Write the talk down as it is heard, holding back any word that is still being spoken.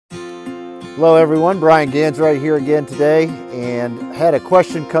Hello everyone, Brian Gans right here again today, and had a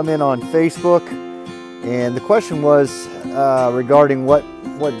question come in on Facebook, and the question was regarding what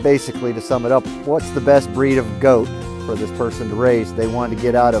basically, to sum it up, what's the best breed of goat for this person to raise. They wanted to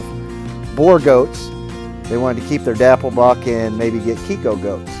get out of Boer goats, they wanted to keep their Dappelbuck and maybe get Kiko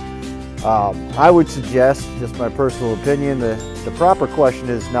goats. I would suggest, just my personal opinion, the proper question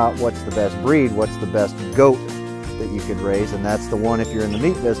is not what's the best breed, what's the best goat that you could raise, and that's the one, if you're in the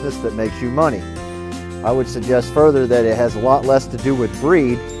meat business, that makes you money. I would suggest further that it has a lot less to do with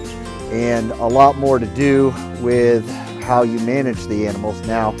breed and a lot more to do with how you manage the animals.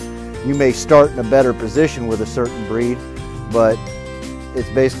 Now, you may start in a better position with a certain breed, but it's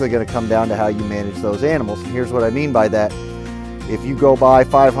basically going to come down to how you manage those animals. And here's what I mean by that. If you go buy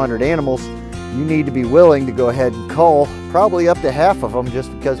 500 animals, you need to be willing to go ahead and cull probably up to half of them,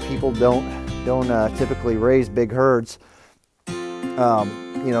 just because people don't typically raise big herds,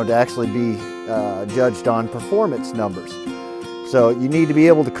 to actually be judged on performance numbers. So you need to be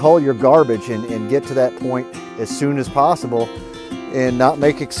able to cull your garbage and get to that point as soon as possible and not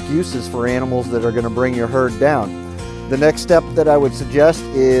make excuses for animals that are going to bring your herd down. The next step that I would suggest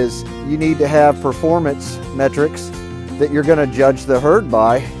is you need to have performance metrics that you're going to judge the herd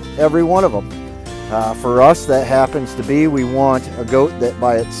by, every one of them. For us, that happens to be, we want a goat that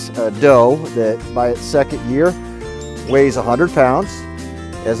by its doe, that by its second year weighs 100 pounds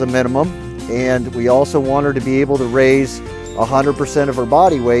as a minimum, and we also want her to be able to raise 100% of her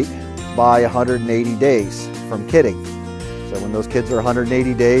body weight by 180 days from kidding. So when those kids are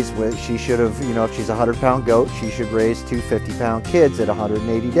 180 days, she should have, if she's a 100-pound goat, she should raise 2 50-pound kids at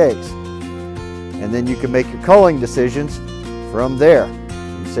 180 days. And then you can make your culling decisions from there.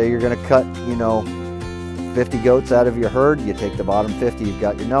 You say you're going to cut, 50 goats out of your herd, you take the bottom 50, you've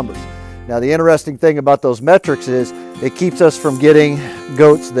got your numbers. Now the interesting thing about those metrics is it keeps us from getting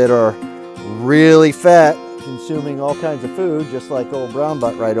goats that are really fat, consuming all kinds of food, just like old brown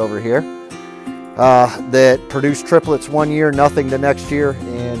butt right over here, that produced triplets one year, nothing the next year,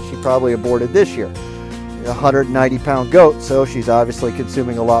 and she probably aborted this year. A 190-pound goat, so she's obviously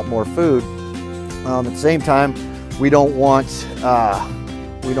consuming a lot more food. At the same time, we don't want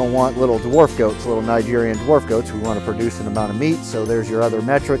little dwarf goats, little Nigerian dwarf goats. We want to produce an amount of meat, so there's your other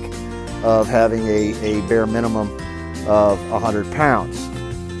metric of having a bare minimum of 100 pounds.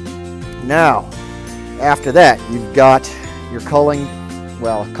 Now, after that, you've got your culling.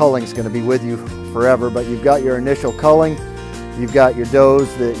 Well, culling's going to be with you forever, but you've got your initial culling. You've got your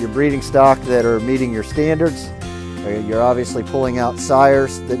does, your breeding stock that are meeting your standards. You're obviously pulling out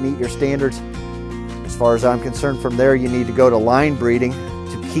sires that meet your standards. As far as I'm concerned, from there you need to go to line breeding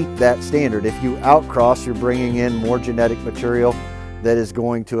to keep that standard. If you outcross, you're bringing in more genetic material that is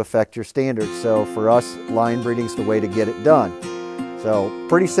going to affect your standards. So for us, line breeding is the way to get it done. So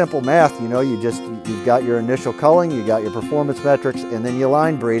pretty simple math, you've got your initial culling, you got your performance metrics, and then you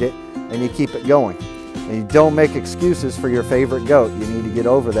line breed it and you keep it going. And you don't make excuses for your favorite goat. You need to get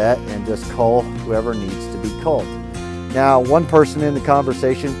over that and just cull whoever needs to be culled. Now, one person in the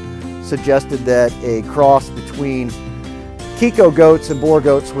conversation suggested that a cross between Kiko goats and Boer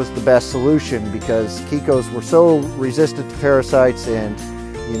goats was the best solution because Kikos were so resistant to parasites, and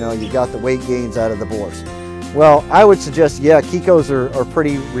you got the weight gains out of the Boers. Well, I would suggest, yeah, Kikos are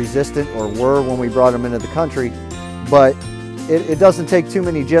pretty resistant, or were when we brought them into the country, but it doesn't take too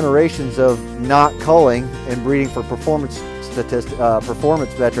many generations of not culling and breeding for performance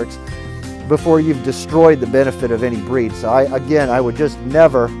metrics before you've destroyed the benefit of any breed. So I would just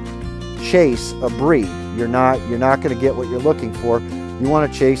never chase a breed. You're not going to get what you're looking for. You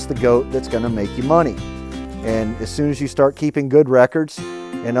want to chase the goat that's going to make you money. And as soon as you start keeping good records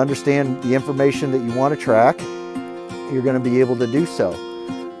and understand the information that you want to track, you're going to be able to do so.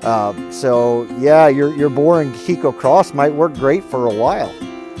 So yeah, your Boer and Kiko cross might work great for a while,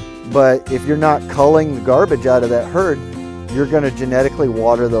 but if you're not culling the garbage out of that herd, you're going to genetically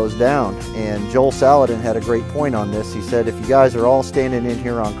water those down. And Joel Saladin had a great point on this. He said, if you guys are all standing in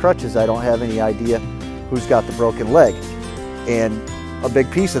here on crutches, I don't have any idea who's got the broken leg. And a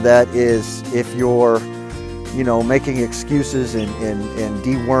big piece of that is if you're making excuses and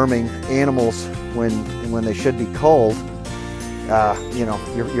deworming animals when they should be culled,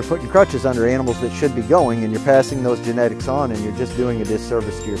 you're putting crutches under animals that should be going, and you're passing those genetics on, and you're just doing a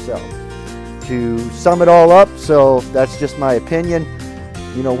disservice to yourself. To sum it all up, so that's just my opinion.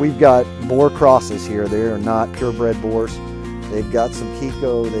 We've got Boer crosses here. They are not purebred Boers. They've got some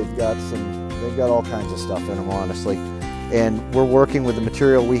Kiko. They've got all kinds of stuff in them, honestly. And we're working with the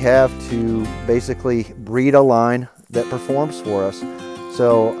material we have to basically breed a line that performs for us.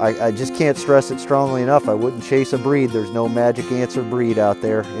 So I just can't stress it strongly enough. I wouldn't chase a breed. There's no magic answer breed out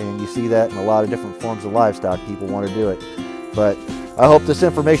there, and you see that in a lot of different forms of livestock. People want to do it. But I hope this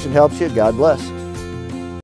information helps you. God bless.